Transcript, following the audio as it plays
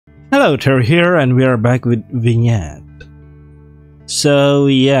Hello, Terry here, and we are back with Vignette. So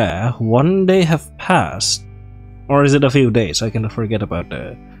yeah, one day have passed, or is it a few days? I kind of forget about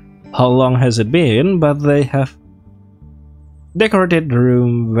how long has it been, but they have decorated the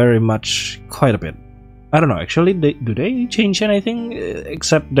room very much, quite a bit. I don't know, actually, do they change anything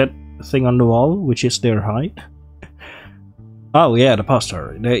except that thing on the wall, which is their height? Oh yeah, the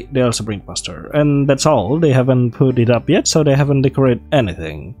poster. They also bring poster, and that's all. They haven't put it up yet, so they haven't decorated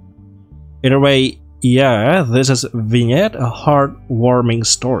anything. Either way, yeah, this is Vignette, a heartwarming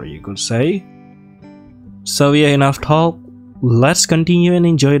story, you could say. So yeah, enough talk. Let's continue and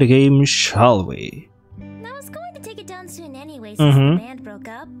enjoy the game, shall we? I was going to take it down soon anyway since the band broke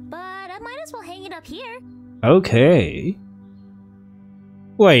up, but I might as well hang it up here. Okay.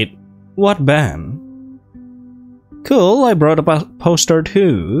 Wait, what band? Cool, I brought a poster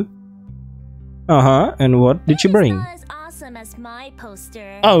too. And what did you bring? As awesome as my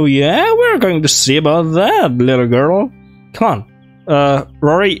poster. Oh yeah, we're going to see about that, little girl. Come on,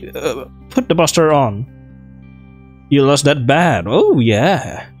 Rory, put the poster on. You lost that bad. Oh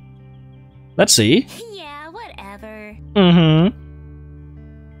yeah. Let's see. Yeah, whatever. And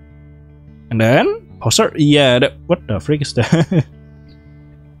then poster. Yeah. What the freak is that?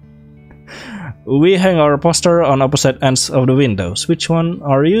 We hang our poster on opposite ends of the windows. Which one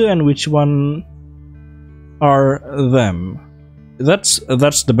are you and which one are them? That's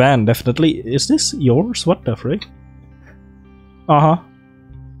the band, definitely. Is this yours? What the frick? Look, I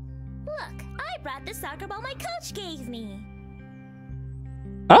brought the soccer ball my coach gave me.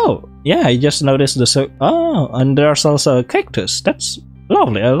 Oh, yeah, I just noticed oh, and there's also a cactus. That's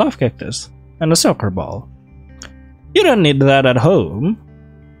lovely. I love cactus. And a soccer ball. You don't need that at home.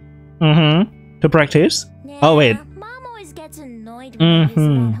 To practice? Yeah, oh wait. Mom always gets annoyed when I use it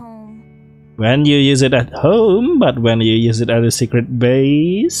at home. When you use it at home, but when you use it at a secret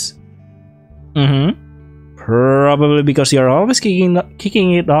base? Probably because you're always kicking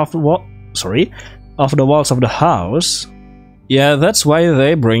it off the walls of the house. Yeah, that's why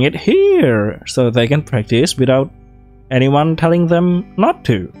they bring it here, so they can practice without anyone telling them not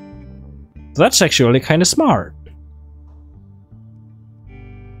to. That's actually kinda smart.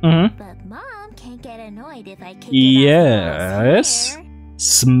 But Mom can't get annoyed if I kick Yes, it off the walls here.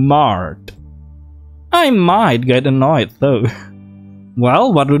 Smart. I might get annoyed though.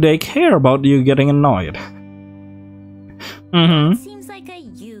 Well, what do they care about you getting annoyed? Seems like a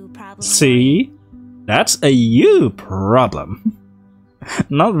you problem. See? That's a you problem.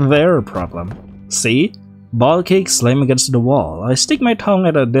 Not their problem. See? Ball kick slam against the wall. I stick my tongue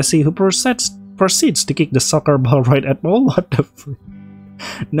at a Desi who proceeds to kick the soccer ball right at me. What the frick?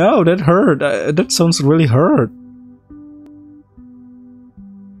 No, that hurt. That sounds really hurt.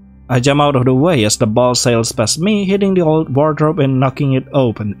 I jump out of the way as the ball sails past me, hitting the old wardrobe and knocking it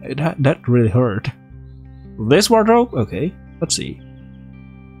open. That really hurt. This wardrobe? Okay, let's see.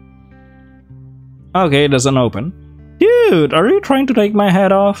 Okay, it doesn't open. Dude, are you trying to take my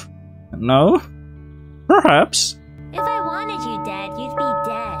head off? No? Perhaps. If I wanted you dead, you'd be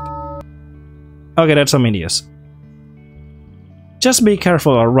dead. Okay, that's ominous. Just be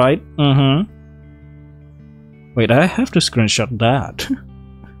careful, alright? Wait, I have to screenshot that.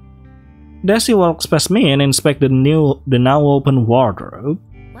 Desi walks past me and inspects the now open wardrobe.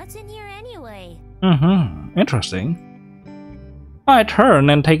 What's in here anyway? Interesting. I turn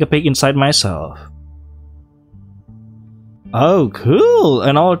and take a peek inside myself. Oh, cool!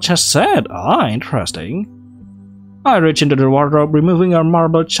 An old chess set. Ah, interesting. I reach into the wardrobe, removing a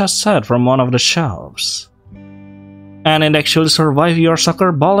marble chess set from one of the shelves. And it actually survived your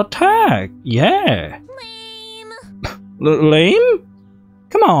soccer ball attack. Yeah. Lame. Lame?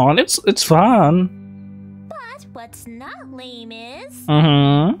 Come on, it's fun. But what's not lame is...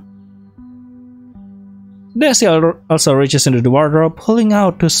 Desi also reaches into the wardrobe, pulling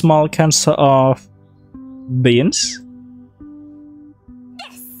out 2 small cans of beans.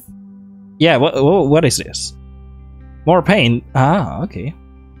 Yes. Yeah, what is this? More paint. Ah, okay.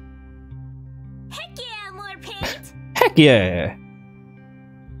 Heck yeah, more paint. Heck yeah!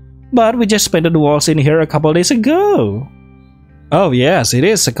 But we just painted the walls in here a couple days ago. Oh yes, it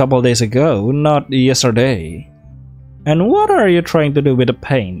is a couple days ago, not yesterday. And what are you trying to do with the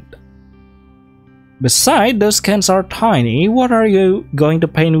paint? Besides, those cans are tiny. What are you going to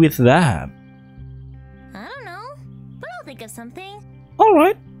paint with that? I don't know, but I'll think of something.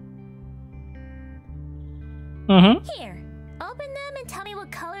 Alright. Here, open them and tell me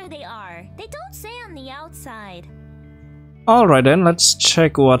what color they are. They don't say on the outside. Alright then, let's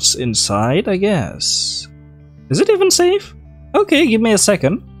check what's inside, I guess. Is it even safe? Okay, give me a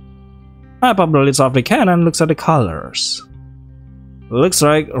second. I pop the lids off the can and looks at the colors. Looks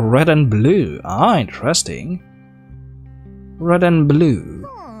like red and blue. Ah, interesting. Red and blue.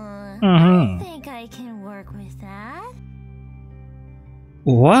 I think I can work with that.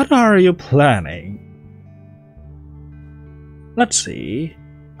 What are you planning? Let's see.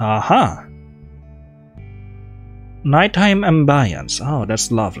 Aha. Nighttime ambience. Oh,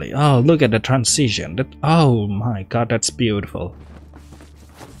 that's lovely. Oh, look at the transition. Oh my god, that's beautiful.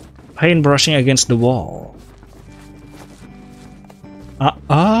 Paint brushing against the wall.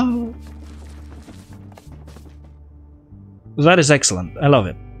 Oh. That is excellent. I love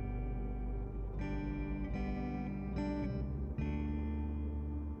it.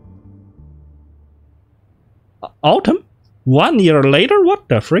 Autumn? 1 year later? What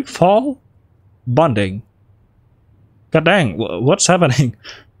the freak? Fall? Bonding. God dang, what's happening?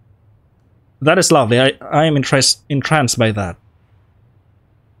 That is lovely. I am entranced by that.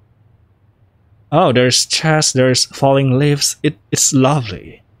 Oh, there's chest, there's falling leaves. It's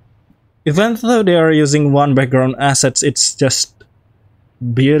lovely. Even though they are using one background assets, it's just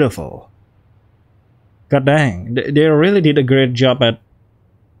beautiful. God dang, they really did a great job at,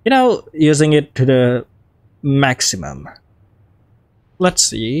 using it to the maximum. Let's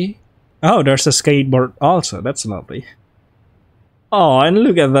see. Oh, there's a skateboard also. That's lovely. Oh, and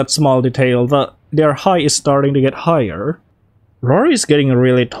look at that small detail. Their height is starting to get higher. Rory is getting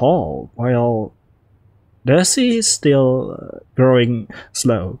really tall, while Daisy is still growing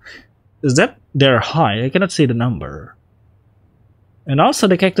slow. Is that their height? I cannot see the number. And also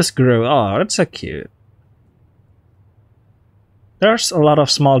the cactus grew. Oh, that's so cute. There's a lot of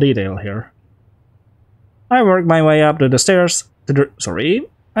small detail here. I work my way up the stairs to the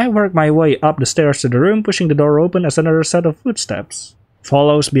room, pushing the door open as another set of footsteps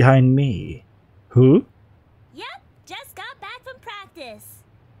follows behind me. Who? Yep, just got back from practice.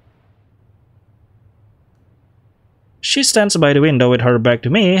 She stands by the window with her back to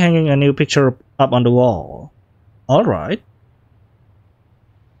me, hanging a new picture up on the wall. Alright.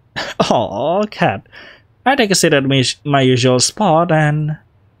 Oh, cat. I take a seat at my usual spot and...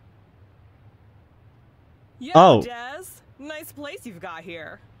 Yo, oh. Des. Nice place you've got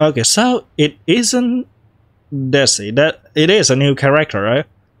here. Okay, so it isn't Desi. That it is a new character, right?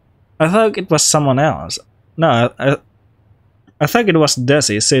 I thought it was someone else. No, I think it was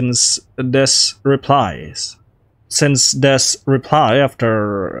Desi since Des replies. Since Des reply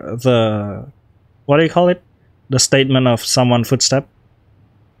after the... what do you call it? The statement of someone footstep?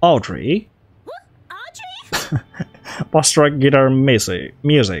 Audrey? What? Audrey? Post-rock guitar music.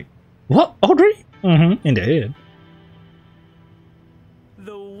 What? Audrey? Indeed.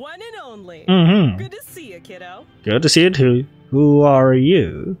 The one and only. Good to see you, kiddo. Good to see you too. Who are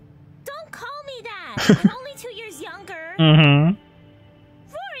you? Don't call me that. I'm only 2 years younger. Rory,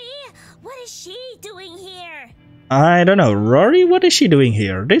 what is she doing here? I don't know. Rory, what is she doing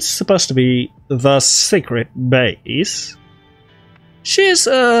here? This is supposed to be the secret base. She's,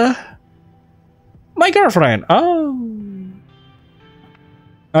 my girlfriend. Oh.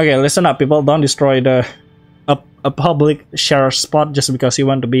 Okay, listen up, people. Don't destroy a public share spot just because you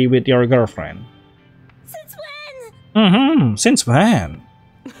want to be with your girlfriend. Since when? Since when?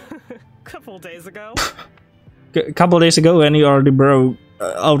 Couple days ago. Couple days ago, and you already brought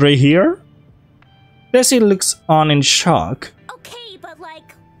Audrey here? Desi looks on in shock. Okay, but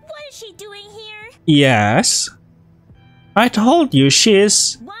like, what is she doing here? Yes. I told you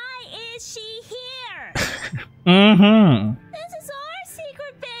she's... Why is she here? This is our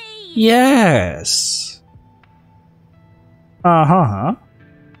secret base. Yes.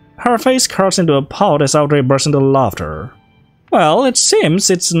 Her face curls into a pout as Audrey bursts into laughter. Well, it seems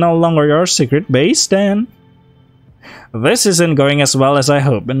it's no longer your secret base then. This isn't going as well as I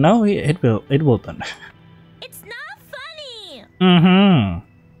hope, and no, it wouldn't. It's not funny.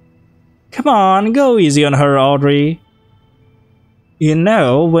 Come on, go easy on her, Audrey. You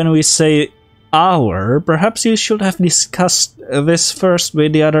know, when we say our, perhaps you should have discussed this first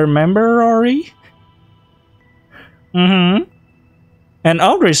with the other member, Rory? And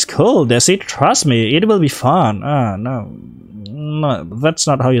Audrey's cool, Desi. Trust me, it will be fun. No, that's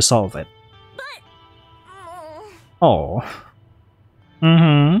not how you solve it. But... Oh.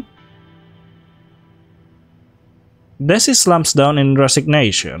 Desi slumps down in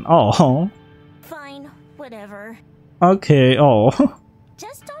resignation. Oh. Fine, whatever. Okay, oh.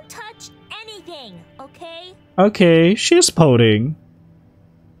 Just don't touch anything, okay? Okay, she's pouting.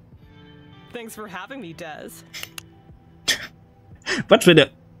 Thanks for having me, Des. What's with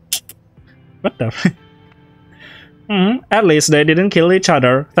it? What the? At least they didn't kill each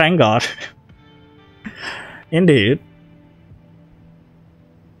other, thank God. Indeed.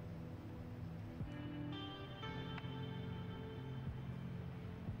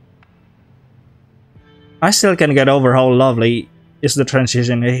 I still can't get over how lovely the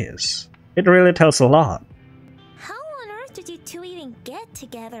transition is. It really tells a lot. How on earth did you two even get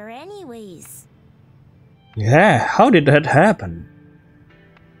together anyways? Yeah, how did that happen?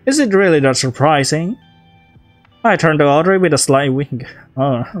 Is it really that surprising? I turned to Audrey with a sly wink.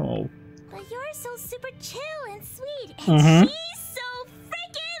 Oh. But you're so super chill and sweet, and she's so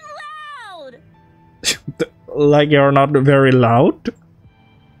freaking loud! Like you're not very loud?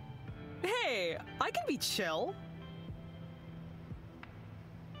 Hey, I can be chill.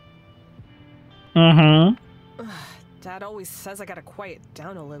 Dad always says I gotta quiet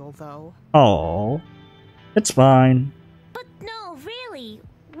down a little, though. Oh, it's fine. But no, really,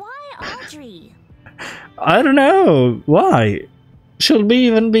 why Audrey? I don't know. Why? Should we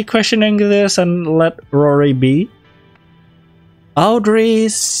even be questioning this and let Rory be?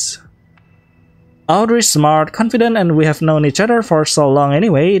 Audrey's smart, confident, and we have known each other for so long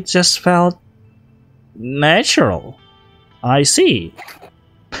anyway, it just felt natural. I see.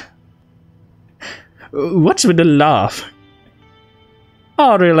 What's with the laugh?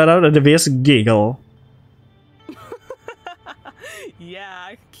 Audrey let out a devious giggle.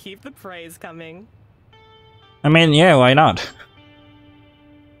 Yeah, keep the praise coming. I mean, yeah, why not?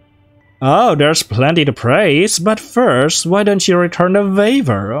 Oh, there's plenty to praise, but first, why don't you return the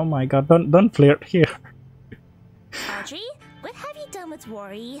favor? Oh my god, don't flirt here. Audrey, what have you done with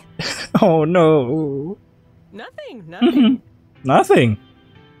Rory? Oh no. Nothing. Nothing.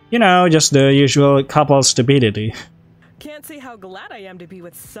 You know, just the usual couple stupidity. Can't say how glad I am to be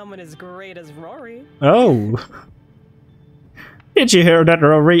with someone as great as Rory. Oh. Did you hear that,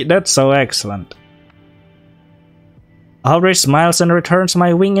 Rory? That's so excellent. Audrey smiles and returns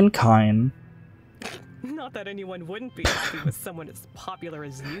my wink in kind. Not that anyone wouldn't be happy with someone as popular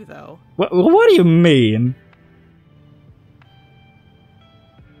as you, though. What do you mean?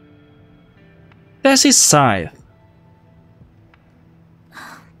 Desi sighed.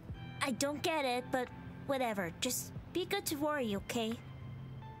 I don't get it, but whatever. Just be good to Rory, okay?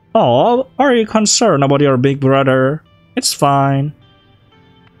 Oh, are you concerned about your big brother? It's fine.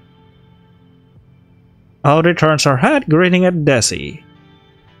 Audrey turns her head, grinning at Desi.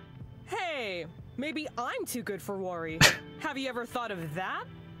 Hey, maybe I'm too good for Rory. Have you ever thought of that?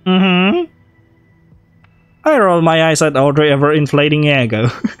 I roll my eyes at Audrey ever inflating ego.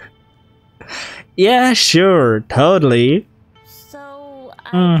 Yeah, sure, totally. So,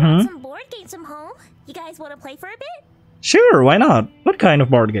 I brought some board games from home. You guys want to play for a bit? Sure, why not? What kind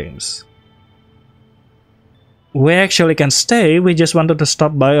of board games? We actually can stay, we just wanted to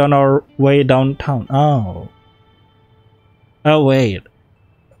stop by on our way downtown. Oh. Oh wait.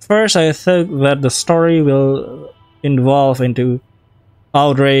 First I thought that the story will involve into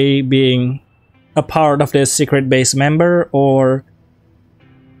Audrey being a part of the secret base member, or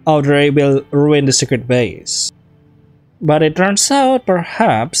Audrey will ruin the secret base. But it turns out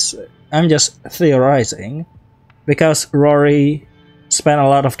perhaps I'm just theorizing, because Rory spent a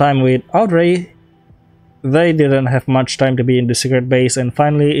lot of time with Audrey. They didn't have much time to be in the secret base, and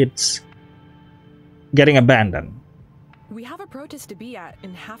finally it's getting abandoned. We have a protest to be at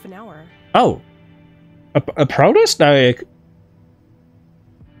in half an hour. Oh, a protest? I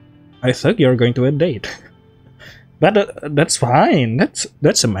thought you were going to a date, but that's fine.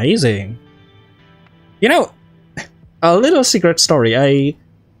 That's amazing. You know, a little secret story.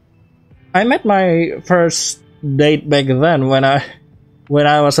 I met my first date back then when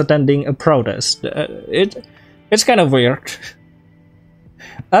I was attending a protest. It's kind of weird.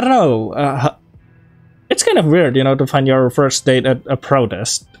 I don't know. It's kind of weird, you know, to find your first date at a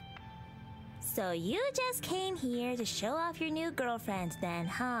protest. So you just came here to show off your new girlfriend then,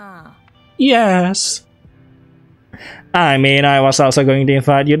 huh? Yes. I mean, I was also going to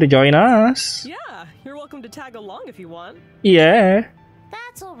invite you to join us. Yeah, you're welcome to tag along if you want. Yeah.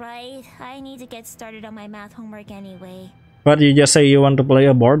 That's alright. I need to get started on my math homework anyway. But you just say you want to play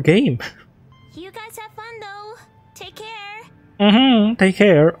a board game. You guys have fun though. Take care. Take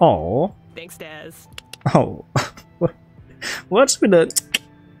care. Oh. Thanks, Des. Oh. What's with the...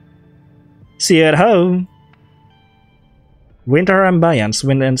 See you at home. Winter ambience,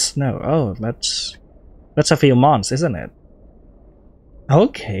 wind and snow. Oh, that's a few months, isn't it?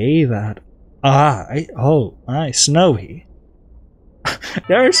 Okay, that... snowy.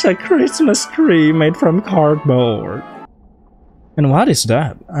 There's a Christmas tree made from cardboard. And what is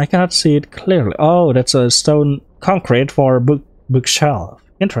that? I cannot see it clearly. Oh, that's a stone concrete for bookshelf.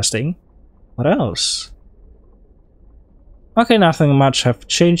 Interesting. What else? Okay, nothing much have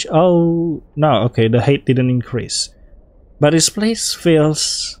changed. Oh, no, okay, the hate didn't increase. But this place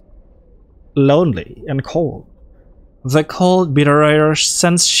feels lonely and cold. The cold, bitter air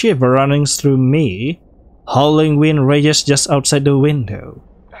sends shiver running through me. Howling wind rages just outside the window.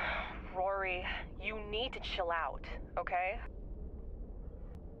 Rory, you need to chill out, okay?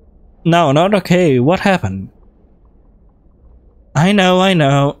 No, not okay. What happened? I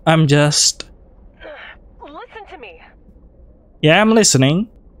know. I'm just... Listen to me. Yeah, I'm listening.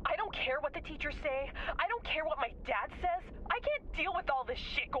 I don't care what the teachers say. I don't care what my dad says. I can't deal with all this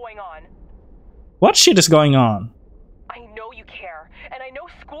shit going on. What shit is going on? I know you care, and I know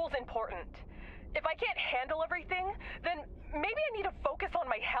school's important. If I can't handle everything, then maybe I need to focus on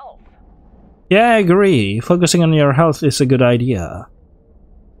my health. Yeah, I agree. Focusing on your health is a good idea.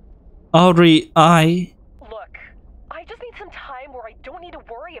 Audrey, Look, I just need some time where I don't need to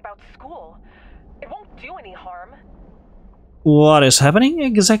worry about school. It won't do any harm. What is happening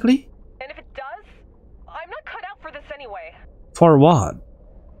exactly? And if it does, I'm not cut out for this anyway. For what?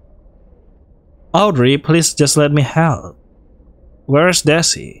 Audrey, please just let me help. Where's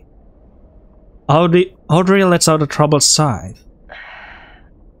Desi? Audrey lets out a troubled sigh.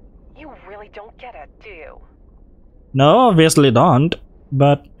 You really don't get it, do you? No, obviously don't.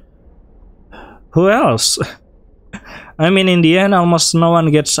 But who else? I mean, in the end, almost no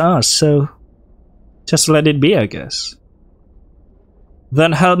one gets us, so just let it be, I guess.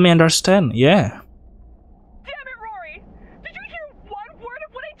 Then help me understand, yeah. Damn it, Rory! Did you hear one word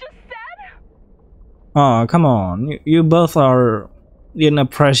of what I just said? Oh, come on. You both are in a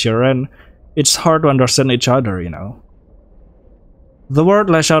pressure and it's hard to understand each other, you know. The word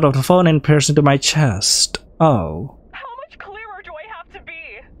lashed out of the phone and pierced into my chest. Oh. How much clearer do I have to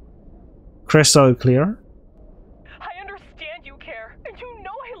be? Crystal clear? I understand you care, and you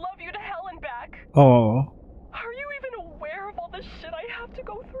know I love you to hell and back. Oh. Are you even aware of all the shit I have to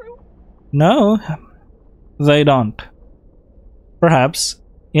go through? No, they don't. Perhaps.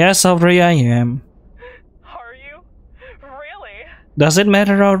 Yes, Audrey, I am. Are you? Really? Does it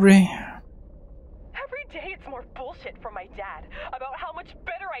matter, Audrey? Every day it's more bullshit from my dad about how much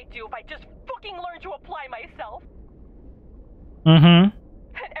better I'd do if I just fucking learned to apply myself. Mm-hmm.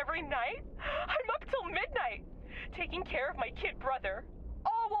 And every night, I'm up till midnight, taking care of my kid brother,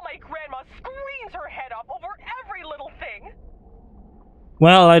 all while my grandma screams her head off over every little thing.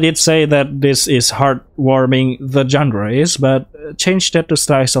 Well, I did say that this is heartwarming, the genre is, but change that to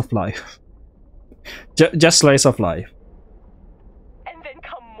slice of life. Just slice of life. And then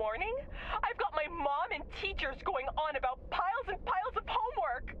come morning, I've got my mom and teachers going on about piles and piles of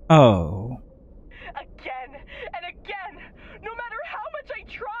homework. Oh. Again and again. No matter how much I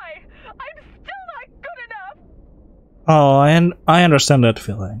try, I'm still not good enough. Oh, and I understand that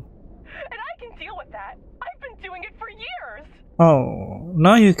feeling. And I can deal with that. I've been doing it for years. Oh,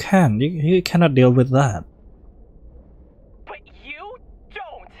 no you can't. You cannot deal with that. But you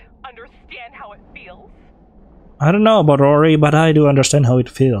don't understand how it feels. I don't know about Rory, but I do understand how it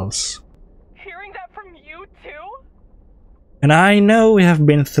feels. Hearing that from you too? And I know we have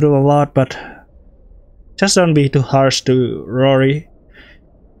been through a lot, but just don't be too harsh to Rory.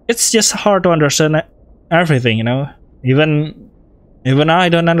 It's just hard to understand everything, you know? Even I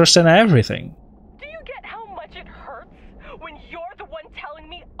don't understand everything. Do you get how much it hurts when you're the one telling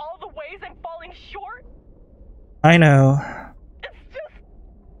me all the ways I'm falling short? I know. It's just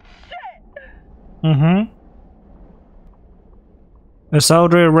shit. Mm-hmm. As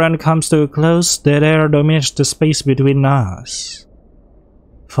Audrey run comes to a close, dead air dominates the space between us.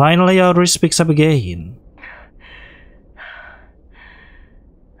 Finally, Audrey speaks up again.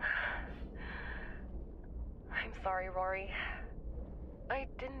 I'm sorry, Rory. I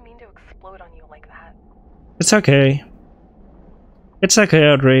didn't mean to explode on you like that. It's okay. It's okay,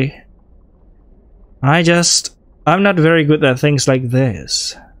 Audrey. I'm not very good at things like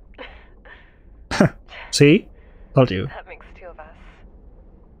this. See? Told you. That makes two of us.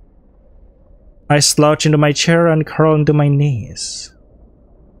 I slouch into my chair and curl into my knees.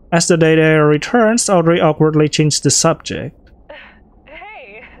 As the dead air returns, Audrey awkwardly changed the subject.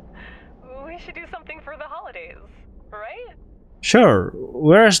 Hey, we should do something for the holidays, right? Sure,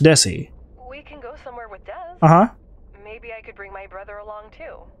 where's Desi? We can go somewhere with Des. Uh-huh. Maybe I could bring my brother along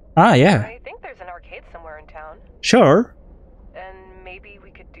too. Ah, yeah. I think there's an arcade somewhere in town. Sure. And maybe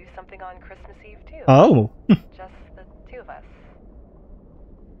we could do something on Christmas Eve too. Oh. Just the two of us.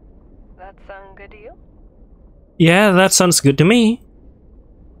 That sound good to you? Yeah, that sounds good to me.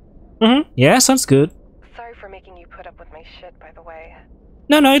 Yeah, sounds good. Sorry for making you put up with my shit, by the way.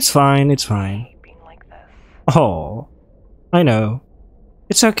 No, it's fine, it's I fine. hate being like this. Oh, I know.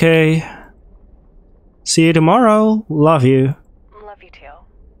 It's okay. See you tomorrow. Love you. Love you too.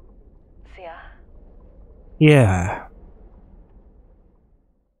 See ya. Yeah.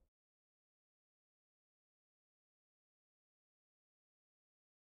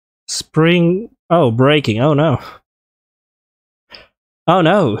 Spring Oh, breaking. Oh no. Oh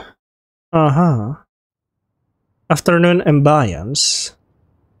no. Uh-huh. Afternoon ambience.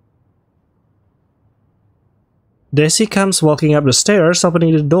 Daisy comes walking up the stairs,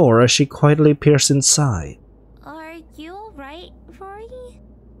 opening the door as she quietly peers inside. Are you alright, Rory?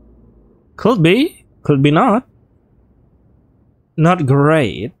 Could be not. Not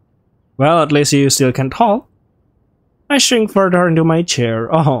great. Well, at least you still can talk. I shrink further into my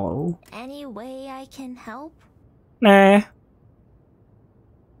chair. Oh. Any way I can help? Nah.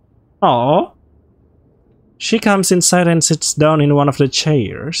 Oh. She comes inside and sits down in one of the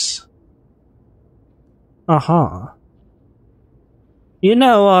chairs. Uh-huh. You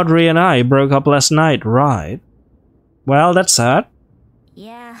know Audrey and I broke up last night, right? Well, that's sad.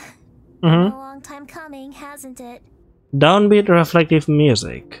 Yeah. Mm-hmm. A long time coming, hasn't it? Downbeat reflective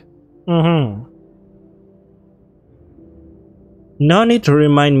music. Mm-hmm. No need to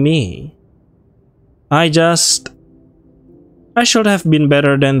remind me. I should have been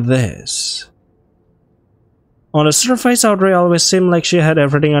better than this. On the surface, Audrey always seemed like she had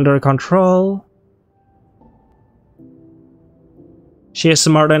everything under control. She is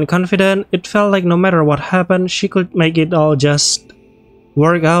smart and confident. It felt like no matter what happened, she could make it all just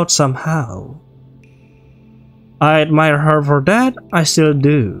work out somehow. I admire her for that. I still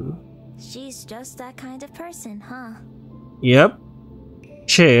do. She's just that kind of person, huh? Yep.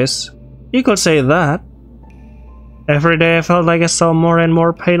 She is. You could say that. Every day I felt like I saw more and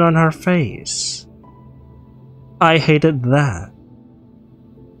more pain on her face. I hated that.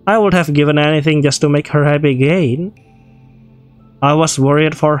 I would have given anything just to make her happy again. I was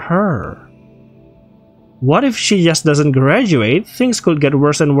worried for her. What if she just doesn't graduate? Things could get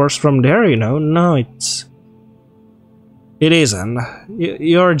worse and worse from there, you know? No, it isn't.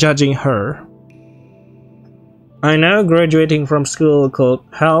 You're judging her. I know graduating from school could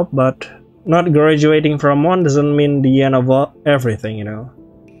help, but not graduating from one doesn't mean the end of everything, you know?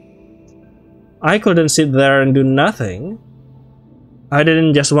 I couldn't sit there and do nothing. I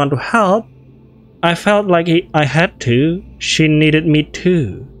didn't just want to help. I felt like I had to. She needed me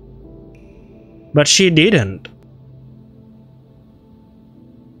too. But she didn't.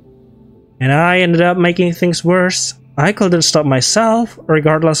 And I ended up making things worse. I couldn't stop myself,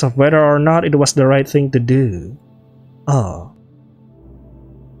 regardless of whether or not it was the right thing to do. Oh.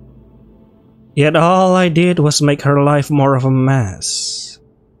 Yet all I did was make her life more of a mess.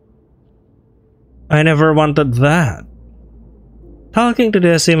 I never wanted that. Talking to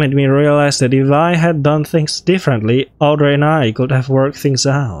Daisy made me realize that if I had done things differently, Audrey and I could have worked things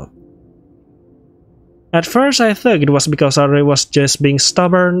out. At first I thought it was because Audrey was just being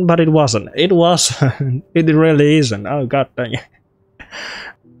stubborn, but it wasn't. It wasn't. It really isn't. Oh god dang it.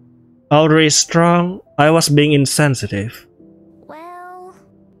 Audrey is strong. I was being insensitive.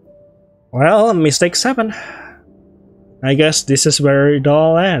 Well, mistakes happen. I guess this is where it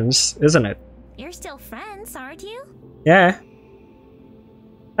all ends, isn't it? You're still friends, aren't you? Yeah.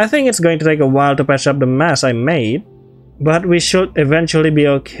 I think it's going to take a while to patch up the mess I made, but we should eventually be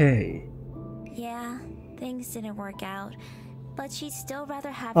okay. Yeah, things didn't work out, but she'd still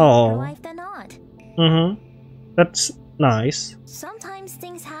rather have Oh. you in her life than not. Mm-hmm. That's nice. Sometimes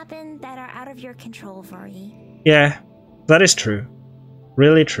things happen that are out of your control, Rory. Yeah, that is true.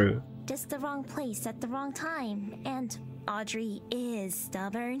 Really true. Just the wrong place at the wrong time, and Audrey is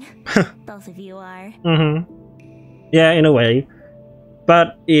stubborn. Both of you are. Mm-hmm. Yeah, in a way.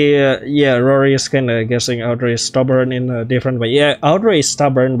 But yeah, Rory is kind of guessing Audrey is stubborn in a different way. Yeah, Audrey is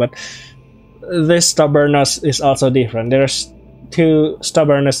stubborn, but this stubbornness is also different. There's two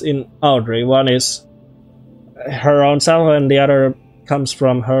stubbornness in Audrey. One is her own self, and the other comes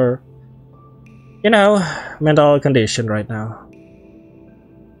from her, mental condition right now.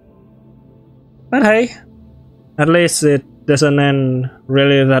 But hey, at least it doesn't end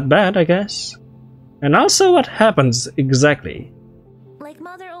really that bad, I guess. And also, what happens exactly? Like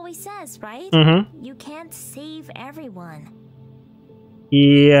Mother always says, right? Mm-hmm. You can't save everyone.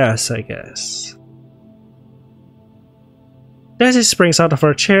 Yes, I guess. Daisy springs out of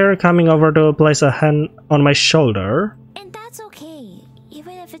her chair, coming over to place a hand on my shoulder. And that's okay,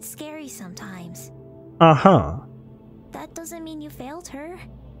 even if it's scary sometimes. Uh-huh. That doesn't mean you failed her.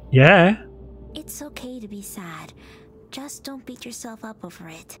 Yeah. It's okay to be sad. Just don't beat yourself up over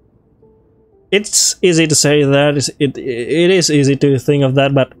it. It's easy to say that. It is easy to think of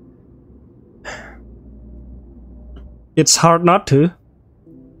that, but it's hard not to.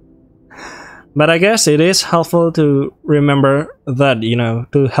 But I guess it is helpful to remember that,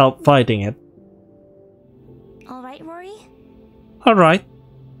 to help fighting it. Alright, Rory? Alright.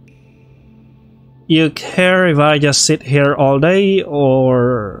 You care if I just sit here all day,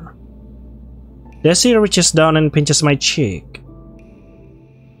 or... Desi reaches down and pinches my cheek.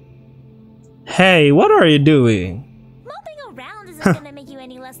 Hey, what are you doing? Moping around isn't gonna make you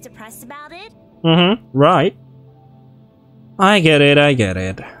any less depressed about it. Right. I get it.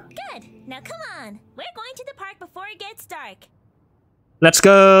 Good. Now come on. We're going to the park before it gets dark. Let's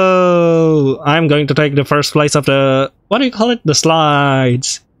go! I'm going to take the first place of the... what do you call it? The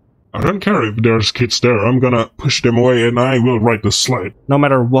slides. I don't care if there's kids there. I'm gonna push them away and I will ride the slide. No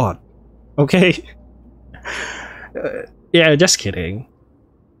matter what. Okay? Yeah, just kidding.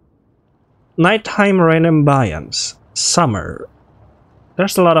 Nighttime rain ambience. Summer.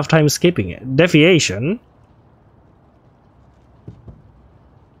 There's a lot of time skipping it. Deviation.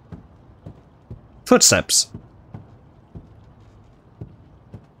 Footsteps.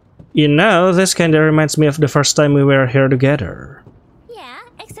 You know, this kinda reminds me of the first time we were here together. Yeah,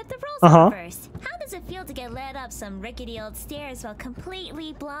 except the rules are reversed. How does it feel to get led up some rickety old stairs while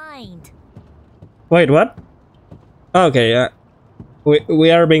completely blind? Wait, what? Okay,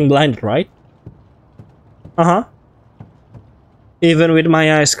 we are being blinded, right? Even with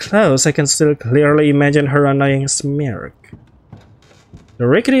my eyes closed, I can still clearly imagine her annoying smirk. The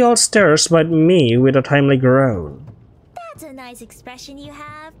rickety old stairs bite me with a timely groan. That's a nice expression you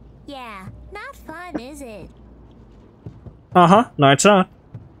have. Yeah, not fun, is it? No, it's not.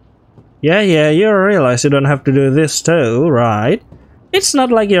 Yeah, you realize you don't have to do this too, right? It's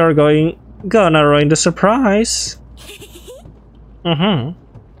not like you're gonna ruin the surprise. Oh,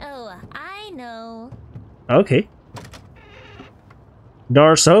 I know. Okay.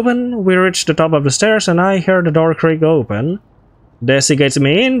 Doors open, we reach the top of the stairs and I hear the door creak open. Desi guides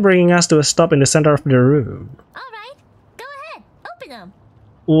me in, bringing us to a stop in the center of the room. Alright, go ahead, open them.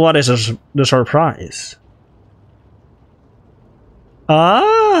 What is the surprise?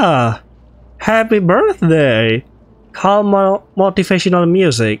 Ah! Happy birthday! Calm motivational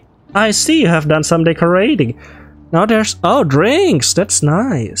music. I see you have done some decorating. Now there's... oh, drinks! That's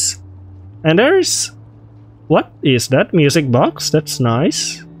nice. And there's... what is that? Music box? That's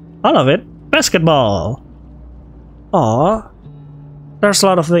nice. I love it. Basketball! Aw. There's a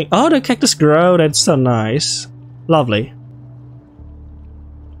lot of things. Oh, the cactus grow. That's so nice. Lovely.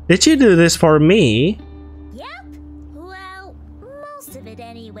 Did you do this for me? Yep. Well, most of it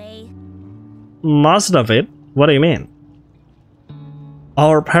anyway. Most of it? What do you mean?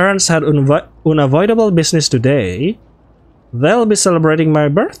 Our parents had unavoidable business today. They'll be celebrating my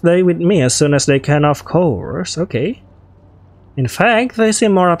birthday with me as soon as they can, of course. Okay. In fact, they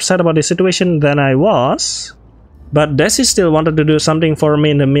seem more upset about the situation than I was. But Desi still wanted to do something for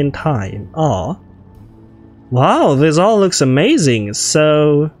me in the meantime. Aw. Wow, this all looks amazing.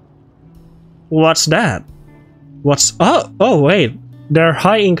 So... what's that? What's... oh wait. Their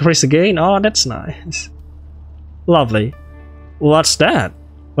high increase again. Oh, that's nice. Lovely. What's that?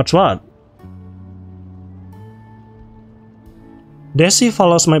 What's what? Desi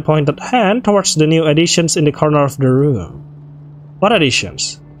follows my pointed hand towards the new additions in the corner of the room. What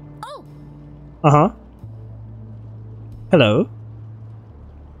additions? Oh. Hello?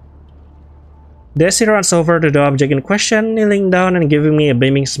 Desi runs over to the object in question, kneeling down and giving me a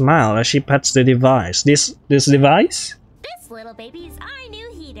beaming smile as she pats the device. This device? This little baby is our new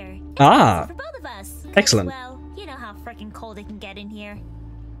heater. Ah. For both of us. Excellent. Well, you know how freaking cold it can get in here.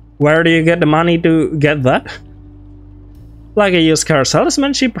 Where do you get the money to get that? Like a used car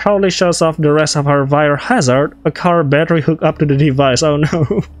salesman, she proudly shows off the rest of her wire hazard, a car battery hooked up to the device. Oh no.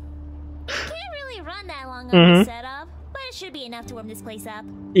 Can't really run that long on the setup, but it should be enough to warm this place up.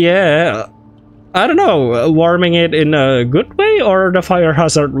 Yeah. I don't know, warming it in a good way or the fire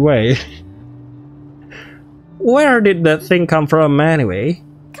hazard way? Where did that thing come from anyway?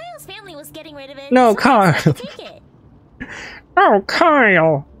 Kyle's family was getting rid of it. No, so Kyle. take it. Oh,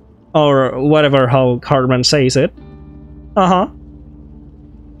 Kyle! Or whatever how Cartman says it.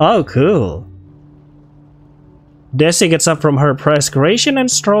 Oh, cool. Desi gets up from her press creation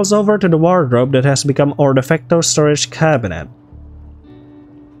and strolls over to the wardrobe that has become our de facto storage cabinet.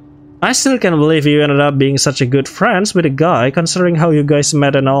 I still can't believe you ended up being such a good friends with a guy, considering how you guys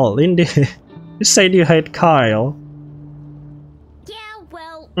met and all. Indeed, you said you hate Kyle. Yeah,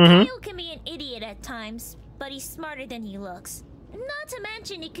 well, Kyle can be an idiot at times, but he's smarter than he looks. Not to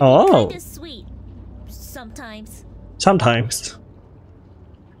mention he can be kind of sweet. Sometimes. Sometimes.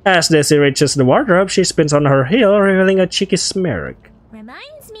 As Desi reaches the wardrobe, she spins on her heel, revealing a cheeky smirk.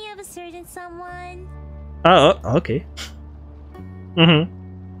 Reminds me of a certain someone. Oh, okay.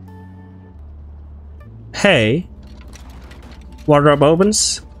 Hey. Wardrobe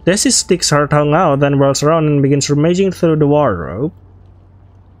opens. Desi sticks her tongue out, then whirls around and begins rummaging through the wardrobe.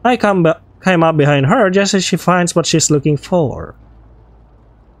 I came up behind her just as she finds what she's looking for.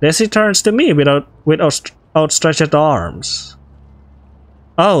 Desi turns to me with outstretched arms.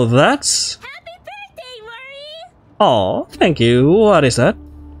 Oh, that's... Happy birthday, Rory! Oh, thank you. What is that?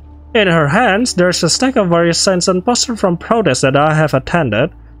 In her hands, there's a stack of various signs and posters from protests that I have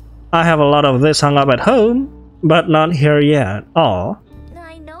attended. I have a lot of this hung up at home, but not here yet. Oh.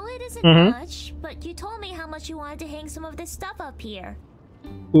 I know it isn't much, but you told me how much you wanted to hang some of this stuff up here.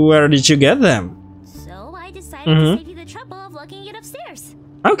 Where did you get them? So I decided to save you the trouble of lugging it upstairs.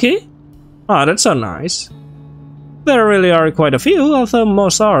 Okay. Oh, that's so nice. There really are quite a few, although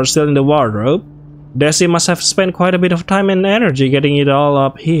most are still in the wardrobe. Desi must have spent quite a bit of time and energy getting it all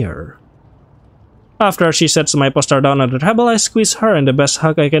up here. After she sets my poster down on the table, I squeeze her in the best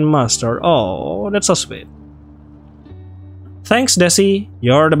hug I can muster. Oh, that's so sweet. Thanks, Desi.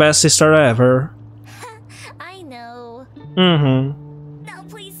 You're the best sister ever. I know. Now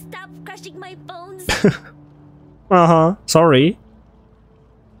please stop crushing my bones. Sorry.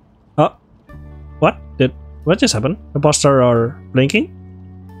 What just happened? The poster are blinking?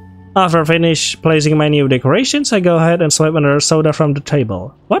 After finish placing my new decorations, I go ahead and swipe another soda from the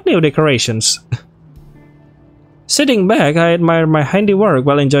table. What new decorations? Sitting back, I admire my handiwork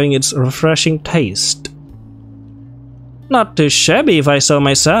while enjoying its refreshing taste. Not too shabby if I saw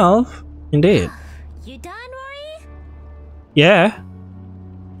myself. Indeed. You done, Rory? Yeah.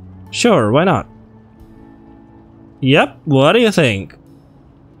 Sure, why not? Yep, what do you think?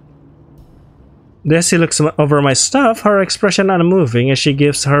 Desi looks over my stuff, her expression unmoving as she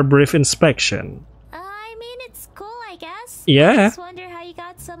gives her brief inspection. I mean, it's cool, I guess. Yeah. I just wonder how you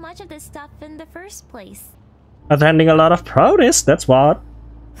got so much of this stuff in the first place. Attending a lot of protests, that's what.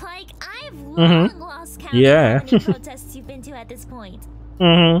 Like, I've long lost count of how many protests you've been to at this point.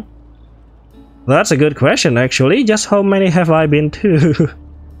 That's a good question, actually. Just how many have I been to?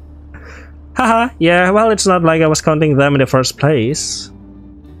 Haha, yeah, well, it's not like I was counting them in the first place.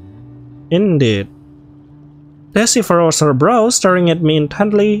 Indeed. Desi furrows her brows, staring at me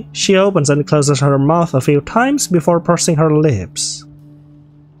intently. She opens and closes her mouth a few times before pursing her lips.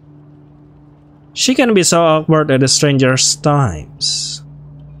 She can be so awkward at a stranger's times.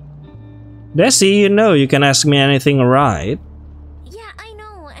 Desi, you know you can ask me anything, right? Yeah, I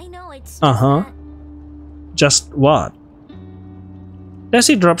know, it's just Just what?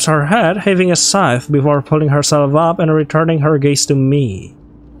 Desi drops her head, having a sigh before pulling herself up and returning her gaze to me.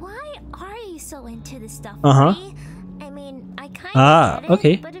 Why are you so into this stuff, Rory? I mean, I kind of get it,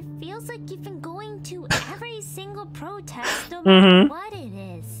 okay. but it feels like you've been going to every single protest, no matter what it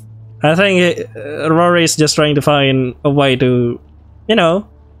is. I think Rory is just trying to find a way to, you know,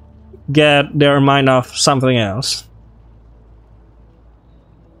 get their mind off something else.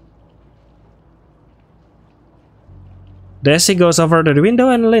 Desi goes over to the window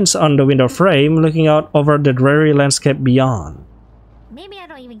and leans on the window frame, looking out over the dreary landscape beyond. Maybe I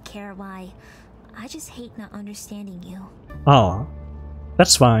don't even care why. I just hate not understanding you. Oh,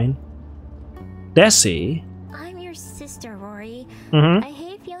 that's fine. Desi? I'm your sister, Rory. Mm-hmm. I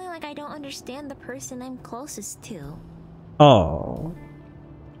hate feeling like I don't understand the person I'm closest to. Oh.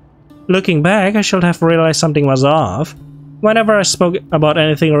 Looking back, I should have realized something was off. Whenever I spoke about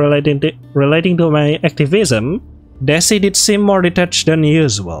anything relating to my activism, Desi did seem more detached than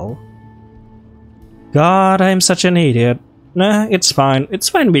usual. God, I'm such an idiot. Nah, it's fine. It's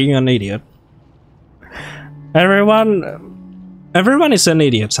fine being an idiot. Everyone is an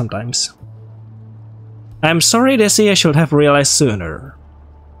idiot sometimes. I'm sorry, Desi, I should have realized sooner.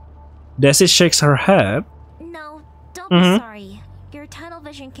 Desi shakes her head. No, don't be sorry. Your tunnel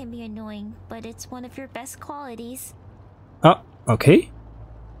vision can be annoying, but it's one of your best qualities. Oh, okay.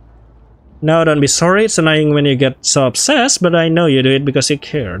 No, don't be sorry, it's annoying when you get so obsessed, but I know you do it because you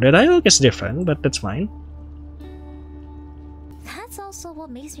care. The dialogue is different, but that's fine. That's also what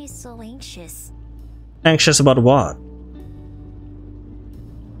makes me so anxious. Anxious about what?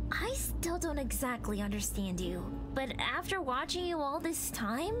 I still don't exactly understand you, but after watching you all this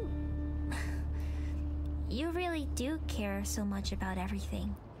time, you really do care so much about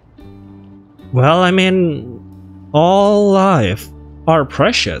everything. Well, I mean, all life are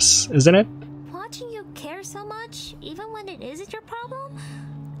precious, isn't it? Watching you care so much, even when it isn't your problem,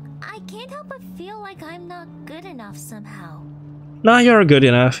 I can't help but feel like I'm not good enough somehow. No, you're good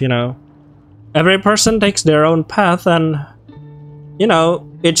enough, you know. Every person takes their own path and, you know,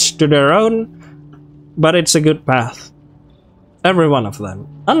 each to their own, but it's a good path. Every one of them.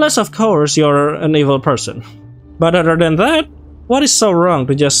 Unless, of course, you're an evil person. But other than that, what is so wrong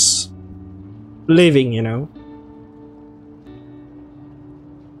to just living, you know?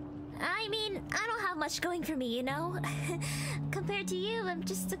 I mean, I don't have much going for me, you know? Compared to you, I'm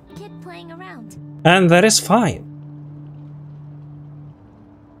just a kid playing around. And that is fine.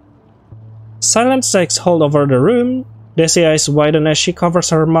 Silence takes hold over the room. Desi's eyes widen as she covers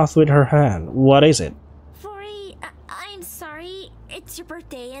her mouth with her hand. What is it? Rory, I'm sorry. It's your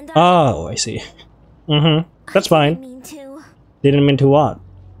birthday and Oh, I see. That's fine. Didn't mean to. Didn't mean to what?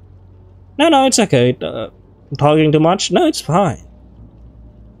 No, it's okay. Talking too much? No, it's fine.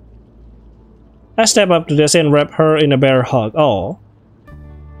 I step up to Desi and wrap her in a bear hug. Oh.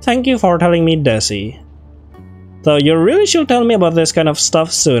 Thank you for telling me, Desi. Though you really should tell me about this kind of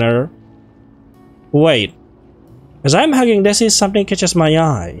stuff sooner. Wait. As I'm hugging Desi, something catches my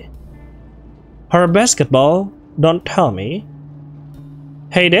eye. Her basketball? Don't tell me.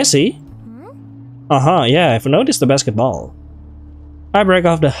 Hey, Desi? Yeah, I've noticed the basketball. I break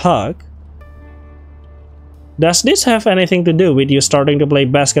off the hug. Does this have anything to do with you starting to play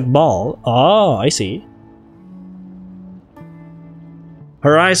basketball? Oh, I see.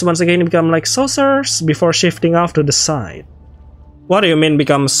 Her eyes once again become like saucers before shifting off to the side. What do you mean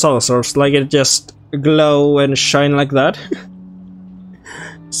become saucers? Like it just glow and shine like that?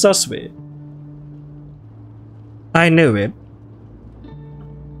 So sweet. I knew it.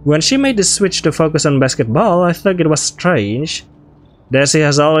 When she made the switch to focus on basketball, I thought it was strange. Desi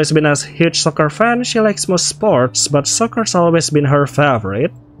has always been a huge soccer fan. She likes most sports, but soccer's always been her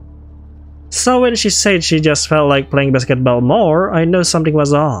favorite. So when she said she just felt like playing basketball more, I knew something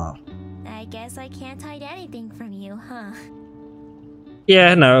was off. I guess I can't hide anything from you, huh?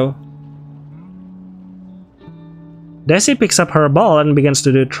 Yeah, no. Desi picks up her ball and begins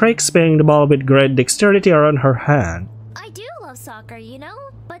to do tricks, spinning the ball with great dexterity around her hand. I do love soccer, you know?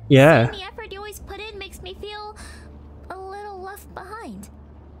 But yeah. the effort you always put in makes me feel a little left behind.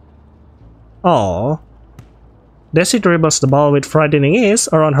 Aww. Desi dribbles the ball with frightening ease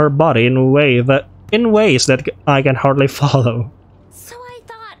around her body in ways that I can hardly follow. So I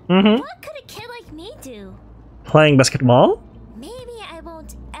thought, what could a kid like me do? Playing basketball? Maybe I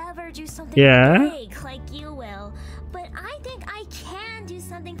won't ever do something big like you will, but I think I can do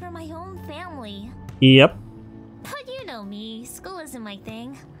something for my own family. Yep. But you know me, school isn't my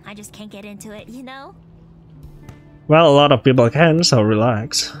thing. I just can't get into it, you know? Well, a lot of people can, so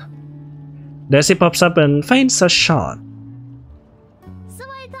relax. Desi pops up and feints a shot. So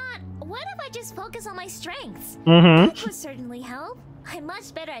I thought, what if I just focus on my strengths? That would certainly help. I'm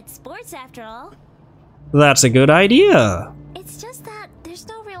much better at sports after all. That's a good idea. It's just that there's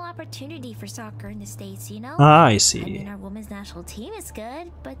no real opportunity for soccer in the States, you know? I see. I mean, our women's national team is good,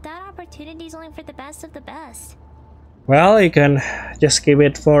 but that opportunity is only for the best of the best. Well, you can just keep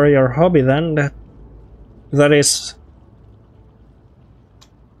it for your hobby then. That is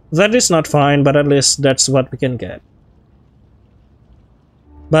not fine, but at least that's what we can get.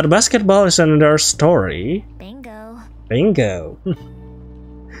 But basketball is another story. Bingo. Bingo.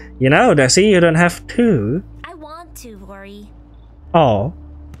 You know, Desi, you don't have to. I want to, Rory. Oh.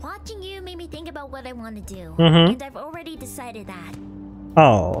 Watching you made me think about what I want to do, Mm-hmm. and I've already decided that.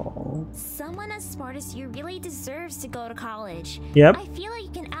 Oh. Someone as smart as you really deserves to go to college. Yep. I feel like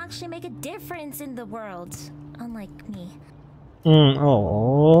you can actually make a difference in the world, unlike me.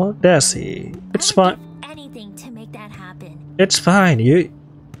 Oh, Desi. It's fine. Anything to make that happen. It's fine. You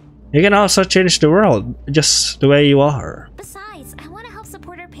can also change the world just the way you are. Besides, I want to help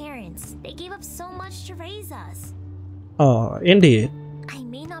support our parents. They gave up so much to raise us. Oh, indeed. I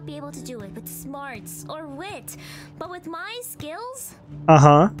may not be able to do it with smarts or wit, but with my skills.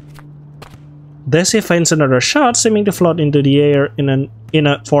 Desi feints another shot, seeming to float into the air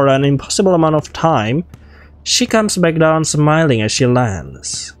for an impossible amount of time. She comes back down, smiling as she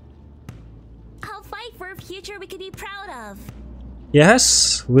lands. I'll fight for a future we can be proud of.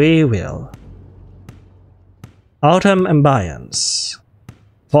 Yes, we will. Autumn Ambience.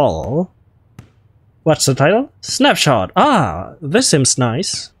 Fall. What's the title? Snapshot. Ah, this seems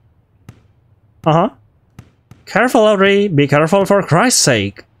nice. Careful, Rory. Be careful for Christ's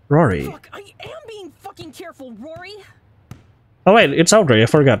sake. Rory. Fuck, I am being fucking careful, Rory. Oh wait, it's Audrey. I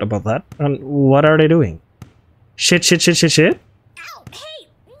forgot about that. And what are they doing? Shit. Ow! Hey!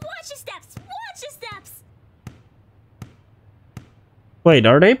 Watch your steps! Watch your steps! Wait,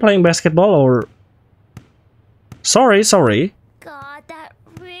 are they playing basketball or... Sorry. God, that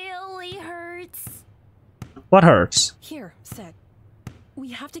really hurts. What hurts? Here, Seth.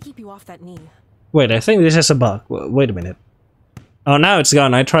 We have to keep you off that knee. Wait, I think this is a bug. Wait a minute. Oh, now it's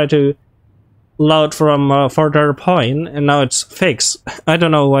gone. I tried to load from a further point, and now it's fixed. I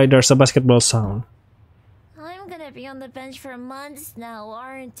don't know why there's a basketball sound. I'm gonna be on the bench for months now,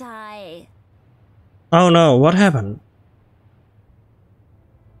 aren't I? Oh no, what happened?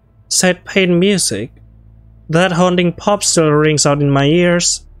 Sad pain music. That haunting pop still rings out in my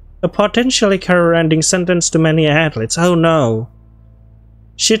ears. A potentially career-ending sentence to many athletes. Oh no.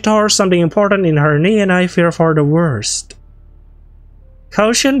 She tore something important in her knee and I fear for the worst.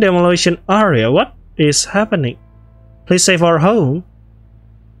 Caution demolition area. What is happening? Please save our home.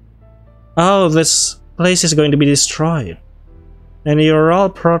 Oh, this place is going to be destroyed. And you're all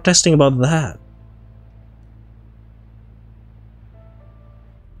protesting about that.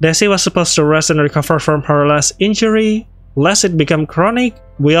 Daisy was supposed to rest and recover from her last injury, lest it become chronic.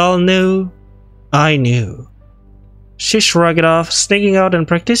 We all knew. I knew. She shrugged it off, sneaking out and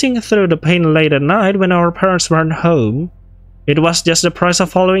practicing through the pain late at night when our parents weren't home. It was just the price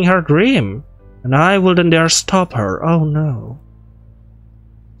of following her dream, and I wouldn't dare stop her. Oh no.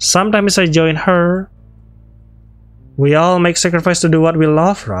 Sometimes I join her. We all make sacrifice to do what we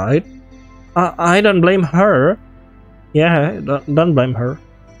love, right? I don't blame her. Yeah, don't blame her.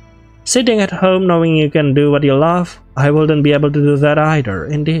 Sitting at home knowing you can do what you love, I wouldn't be able to do that either,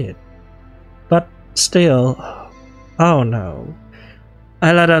 indeed. But still, oh no.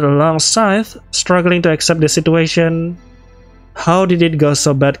 I let out a long sigh, struggling to accept the situation. How did it go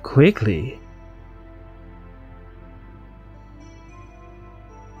so bad quickly?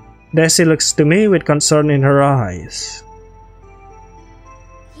 Daisy looks to me with concern in her eyes.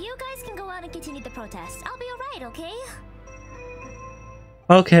 You guys can go out and continue the protest. I'll be alright, okay?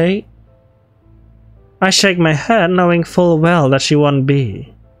 Okay. I shake my head knowing full well that she won't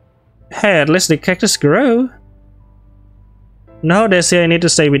be. Hey, at least the cactus grow. No, Daisy, I need to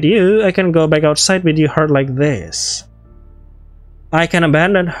stay with you. I can go back outside with you hurt like this. I can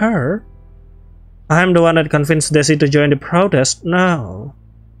abandon her. I'm the one that convinced Daisy to join the protest. No.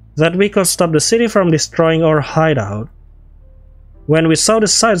 That we could stop the city from destroying our hideout. When we saw the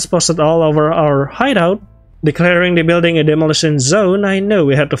signs posted all over our hideout, declaring the building a demolition zone, I knew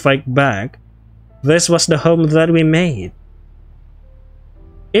we had to fight back. This was the home that we made.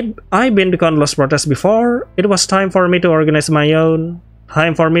 I've been to countless protests before. It was time for me to organize my own.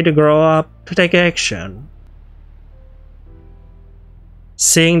 Time for me to grow up, to take action.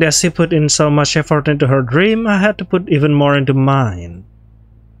 Seeing Daisy put in so much effort into her dream, I had to put even more into mine.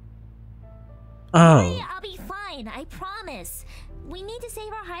 Oh. Hey, I'll be fine, I promise. We need to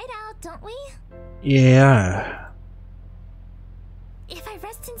save our hideout, don't we? Yeah. If I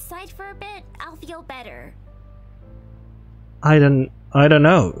rest inside for a bit, I'll feel better. I don't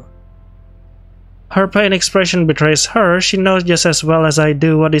know. Her pain expression betrays her. She knows just as well as I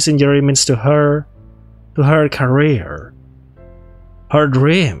do what this injury means to her career, her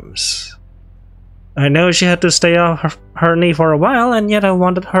dreams. I know she had to stay off her knee for a while, and yet I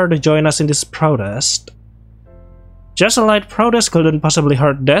wanted her to join us in this protest. Just a light protest couldn't possibly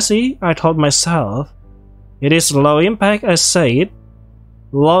hurt Daisy, I told myself. It is low impact, I said.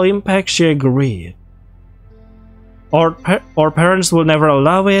 Low impact, she agreed. Our parents will never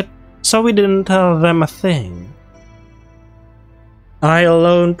allow it, so we didn't tell them a thing. I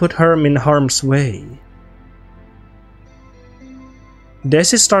alone put her in harm's way.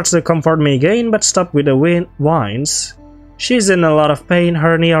 Daisy starts to comfort me again, but stopped with the whines. She's in a lot of pain,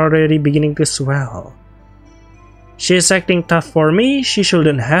 her knee already beginning to swell. She's acting tough for me, she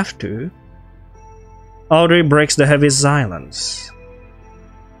shouldn't have to. Audrey breaks the heavy silence.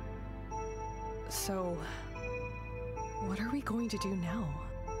 So, what are we going to do now?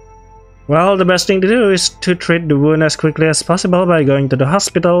 Well, the best thing to do is to treat the wound as quickly as possible by going to the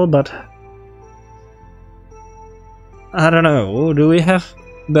hospital, but I don't know, do we have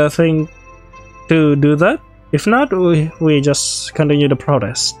the thing to do that? If not, we just continue the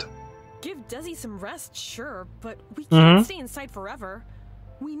protest. Give Desi some rest, sure, but we can't stay inside forever.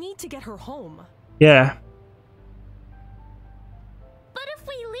 We need to get her home. Yeah. But if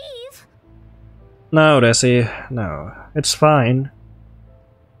we leave... No, Daisy, no, it's fine.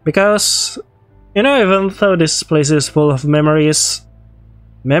 Because, you know, even though this place is full of memories,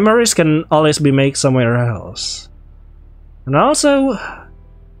 memories can always be made somewhere else. And also,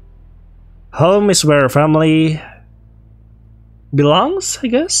 home is where family belongs, I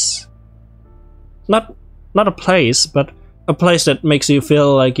guess? Not a place, but a place that makes you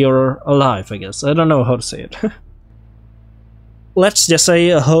feel like you're alive, I guess. I don't know how to say it. Let's just say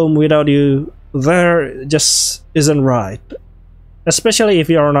a home without you there just isn't right. Especially if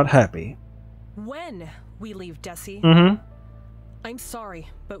you are not happy. When we leave, Desi. I'm sorry,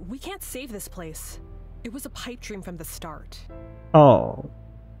 but we can't save this place. It was a pipe dream from the start. Oh.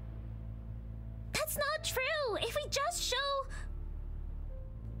 That's not true! If we just show...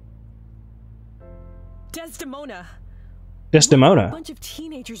 Desdemona! Desdemona? What are a bunch of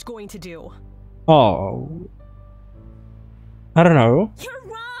teenagers going to do? Oh. I don't know. You're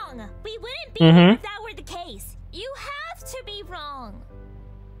wrong! We wouldn't be here if that were the case. You have to be wrong.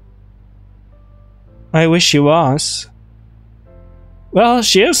 I wish she was. Well,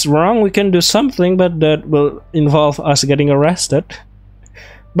 she is wrong. We can do something, but that will involve us getting arrested.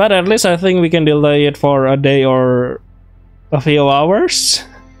 But at least I think we can delay it for a day or a few hours.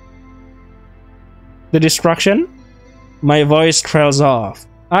 The destruction? My voice trails off.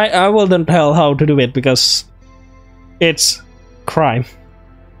 I wouldn't tell how to do it because it's crime.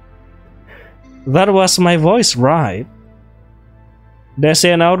 That was my voice, right?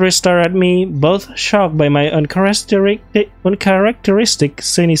 Desi and Audrey stare at me, both shocked by my uncharacteristic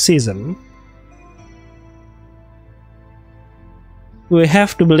cynicism. We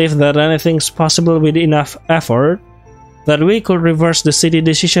have to believe that anything's possible with enough effort, that we could reverse the city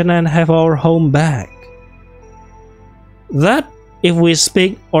decision and have our home back. That if we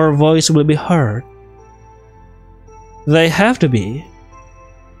speak, our voice will be heard. They have to be.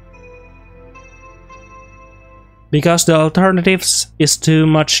 Because the alternatives is too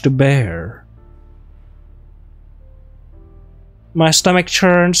much to bear. My stomach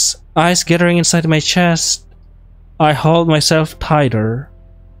churns, ice gathering inside my chest. I hold myself tighter.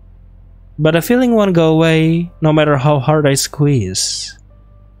 But the feeling won't go away, no matter how hard I squeeze.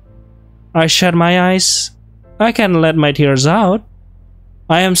 I shut my eyes. I can't let my tears out.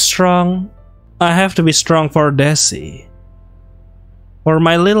 I am strong. I have to be strong for Desi. For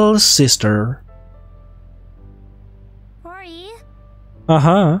my little sister.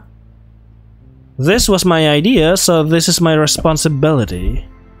 Uh-huh. This was my idea, so this is my responsibility.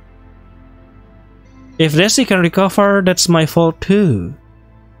 If Desi can recover, that's my fault too.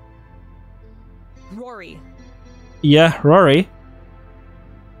 Rory. Yeah, Rory.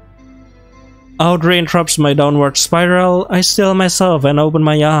 Audrey interrupts my downward spiral. I still myself and open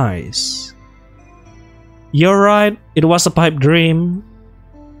my eyes. You're right, it was a pipe dream.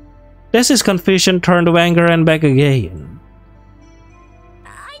 Desi's confusion turned to anger and back again.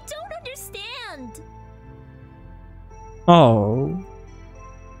 Oh.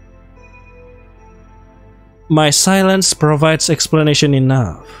 My silence provides explanation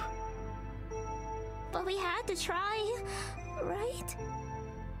enough. But we had to try, right?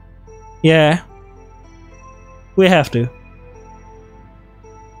 Yeah. We have to.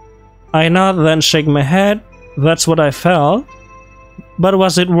 I nod, then shake my head. That's what I felt. But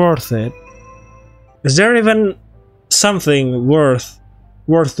was it worth it? Is there even something worth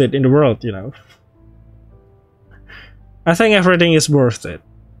it in the world, you know? I think everything is worth it.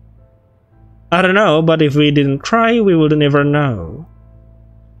 I don't know, but if we didn't try, we would never know.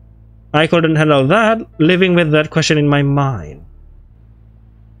 I couldn't handle that, living with that question in my mind.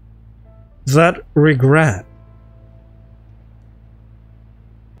 That regret.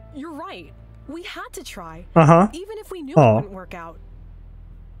 You're right. We had to try. Even if we knew it wouldn't work out.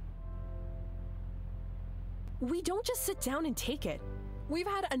 We don't just sit down and take it. We've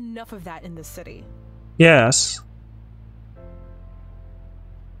had enough of that in this city. Yes.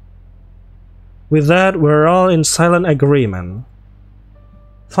 With that, we're all in silent agreement.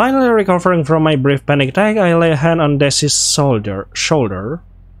 Finally recovering from my brief panic attack, I lay a hand on Desi's shoulder.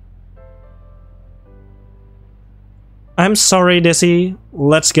 I'm sorry, Desi.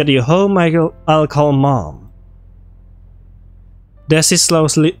 Let's get you home. I'll call Mom. Desi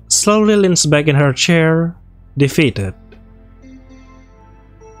slowly leans back in her chair, defeated.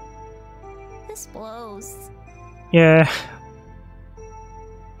 This blows. Yeah.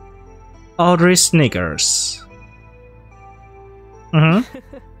 Audrey snickers. You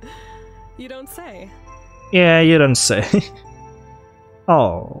don't say. Yeah, you don't say.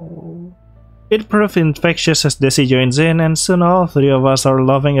 Oh. It proved infectious as Desi joins in, and soon all three of us are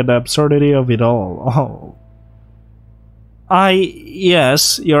laughing at the absurdity of it all. Oh.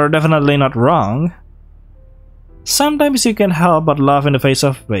 Yes, you're definitely not wrong. Sometimes you can't help but laugh in the face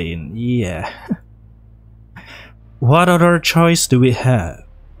of pain, yeah. What other choice do we have?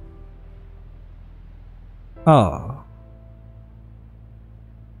 Oh.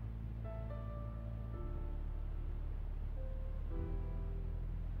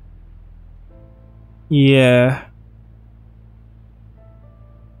 Yeah.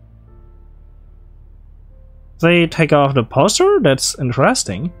 They take off the poster? That's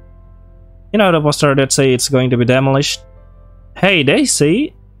interesting. You know, the poster that say it's going to be demolished. Hey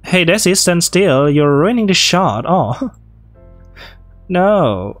Desi! Hey Desi, stand still. You're ruining the shot. Oh.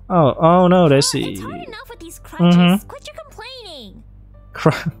 No. Oh no, Desi. It's hard enough with these crutches. Quit your complaining.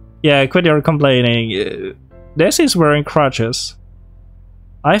 Yeah, quit your complaining. Desi's wearing crutches.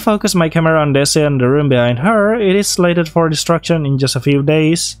 I focus my camera on Desi and the room behind her. It is slated for destruction in just a few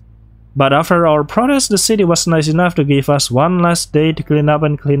days. But after our protest, the city was nice enough to give us one last day to clean up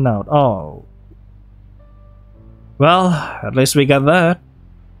and clean out. Oh. Well, at least we got that.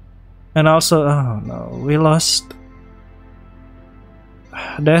 And also, oh no, we lost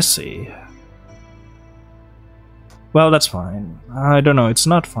Desi. Well, that's fine. I don't know, it's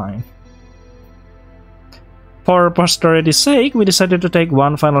not fine. For posterity's sake, we decided to take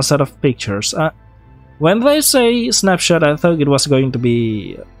one final set of pictures. When they say snapshot, I thought it was going to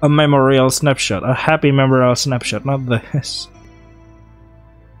be a memorial snapshot, a happy memorial snapshot, not this.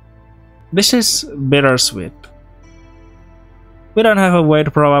 This is bittersweet. We don't have a way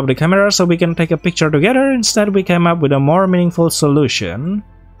to prop up the camera so we can take a picture together. Instead, we came up with a more meaningful solution.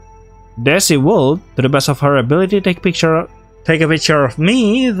 Desi would, to the best of her ability, take a picture of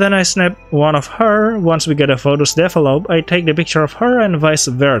me, then I snap one of her. Once we get the photos developed, I take the picture of her and vice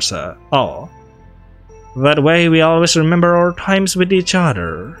versa. Oh. That way we always remember our times with each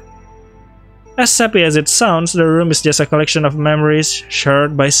other. As sappy as it sounds, the room is just a collection of memories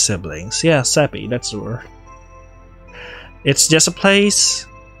shared by siblings. Yeah, sappy, that's the word. It's just a place.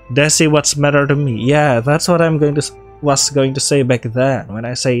 Desi, what's matter to me? Yeah, that's what was going to say back then when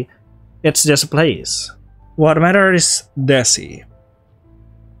I say it's just a place. What matters is Desi.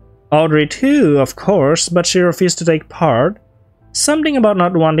 Audrey too, of course, but she refused to take part. Something about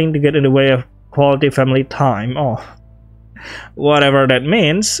not wanting to get in the way of quality family time. Oh, whatever that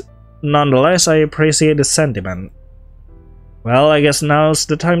means. Nonetheless, I appreciate the sentiment. Well, I guess now's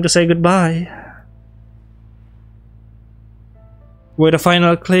the time to say goodbye. With a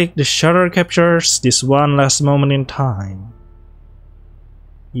final click, the shutter captures this one last moment in time.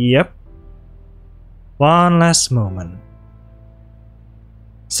 Yep. One last moment.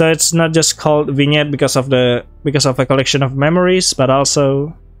 So it's not just called Vignette because of a collection of memories, but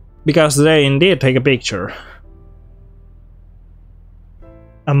also because they indeed take a picture.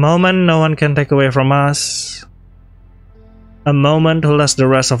 A moment no one can take away from us. A moment to last the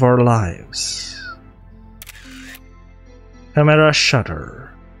rest of our lives. Camera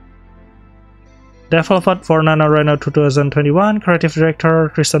shutter. Developed for NaNoRenO 2021. Creative director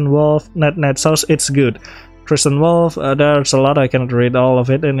Kristen Wolf. Net source. It's good. Kristen Wolf. There's a lot, I cannot read all of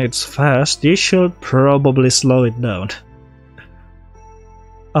it, and it's fast. You should probably slow it down.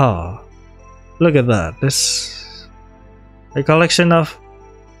 Oh, look at that. This a collection of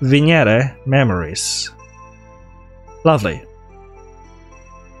Vignette memories. Lovely.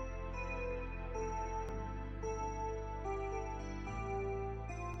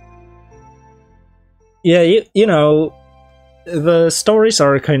 Yeah, you know, the stories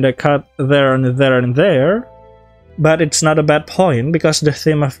are kind of cut there and there and there, but it's not a bad point because the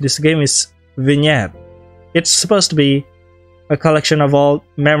theme of this game is Vignette. It's supposed to be a collection of old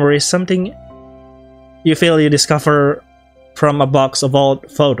memories, something you feel you discover from a box of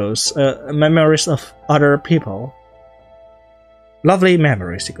old photos, memories of other people. Lovely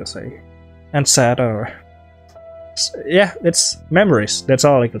memories, you could say. And sad, or... yeah, it's memories, that's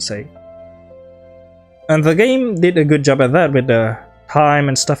all I could say. And the game did a good job at that with the time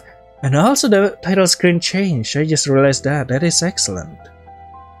and stuff. And also the title screen changed. I just realized that. That is excellent.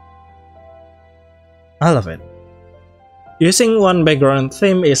 I love it. Using one background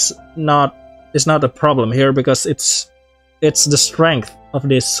theme is not a problem here because it's the strength of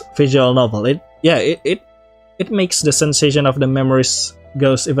this visual novel. It makes the sensation of the memories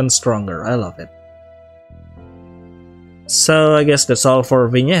goes even stronger. I love it. So I guess that's all for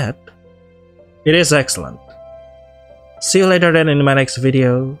Vignette. It is excellent. See you later then in my next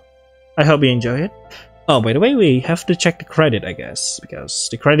video. I hope you enjoy it. Oh, by the way, we have to check the credit, I guess, because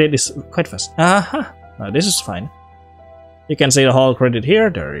the credit is quite fast. Aha! No, this is fine. You can see the whole credit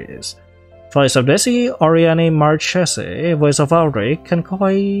here. There it is. Voice of Desi, Oriane Marchese. Voice of Audrey,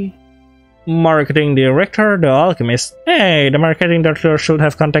 Kankoi. Marketing Director, The Alchemist. Hey, the marketing director should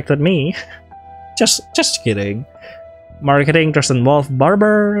have contacted me. Just kidding. Marketing, Kristen Wolf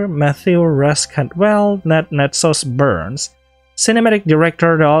Barber, Matthew Russ Cantwell, Net Sauce Burns. Cinematic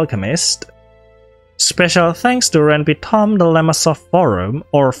Director, The Alchemist. Special thanks to Renpi Tom, the Lemasoft Forum,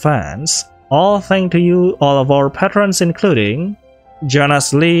 or fans. All thanks to you, all of our patrons, including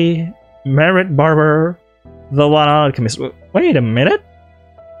Jonas Lee, Merritt Barber, The One Alchemist. Wait a minute?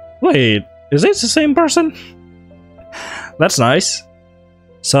 Wait, is this the same person? That's nice.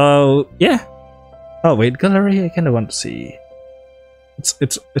 So, yeah. Oh wait, gallery, I kinda want to see. It's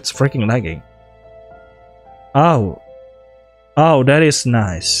freaking lagging. Oh, that is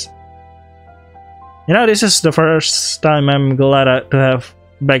nice. You know, this is the first time I'm glad to have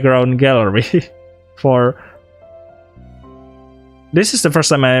background gallery for... This is the first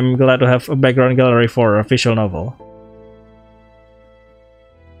time I'm glad to have a background gallery for a visual novel.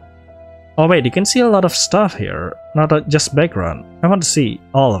 Oh wait, you can see a lot of stuff here, not just background. I want to see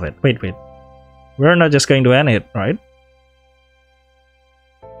all of it. Wait. We're not just going to end it, right?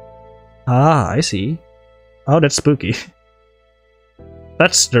 Ah, I see. Oh, that's spooky.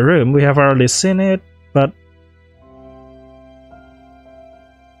 that's the room. We have already seen it, but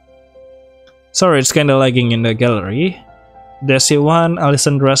sorry, it's kinda lagging in the gallery. Desi 1,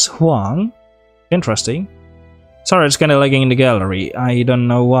 Alessandra's Huang. Interesting. Sorry, it's kinda lagging in the gallery. I don't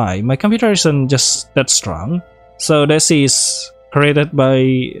know why. My computer isn't just that strong. So Desi is created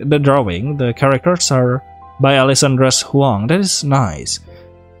by the drawing. The characters are by Alessandra's Huang. That is nice.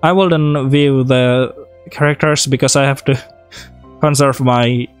 I wouldn't view the characters because I have to conserve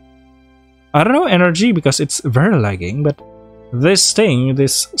my, I don't know, energy because it's very lagging, but this thing,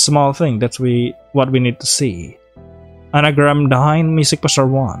 this small thing, that's what we need to see. Anagram Dine Music Poster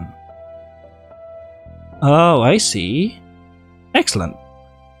 1. Oh, I see. Excellent.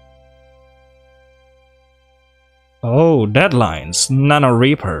 Oh, deadlines. Nano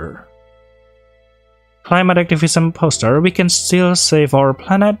Reaper. Climate activism poster. We can still save our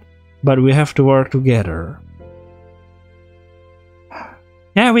planet, but we have to work together.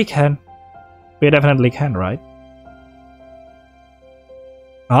 Yeah, we can. We definitely can, right?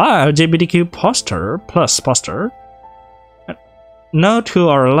 Ah, LGBTQ poster plus poster. No two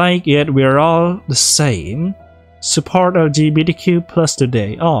are alike, yet we're all the same. Support LGBTQ plus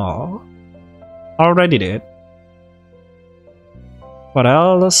today. Oh, already did. What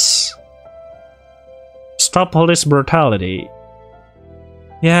else? Stop police brutality.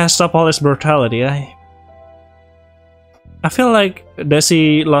 Yeah, stop police brutality. I feel like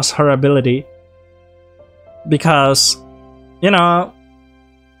Desi lost her ability because, you know,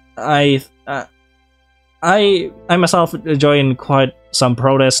 I myself joined quite some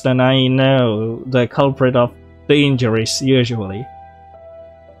protest, and I know the culprit of the injuries usually.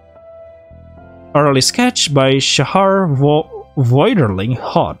 Early sketch by Shahar Voiderling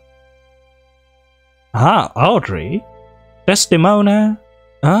Hot. Ah, Audrey. Desdemona.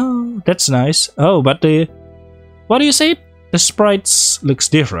 Oh, that's nice. Oh, but what do you say? The sprites looks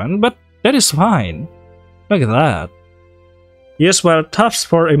different, but that is fine. Look at that. Use while taps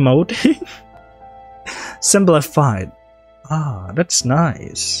for emoting. Simplified. Ah, that's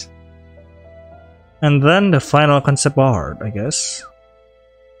nice. And then the final concept art, I guess.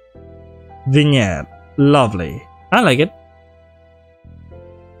 Vignette. Lovely. I like it.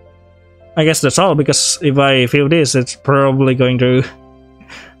 I guess that's all, because if I view this, it's probably going to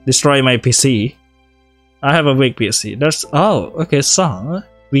destroy my PC. I have a weak PC. There's... oh, okay, song.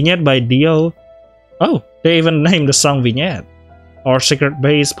 Vignette by Dio. Oh, they even named the song Vignette. Our Secret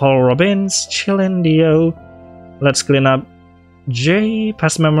Base, Paul Robbins, Chillin' Dio. Let's Clean Up J,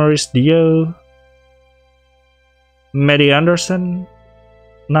 Past Memories Dio. Maddie Anderson.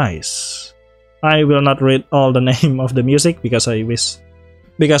 Nice. I will not read all the name of the music because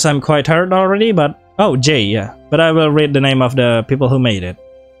I'm quite tired already, but oh, J, yeah. But I will read the name of the people who made it.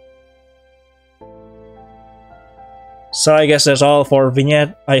 So I guess that's all for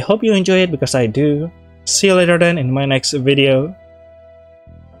Vignette. I hope you enjoy it because I do. See you later then in my next video.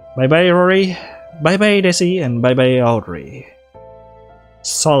 Bye bye Rory, bye bye Desi, and bye bye Audrey.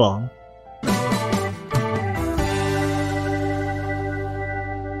 So long.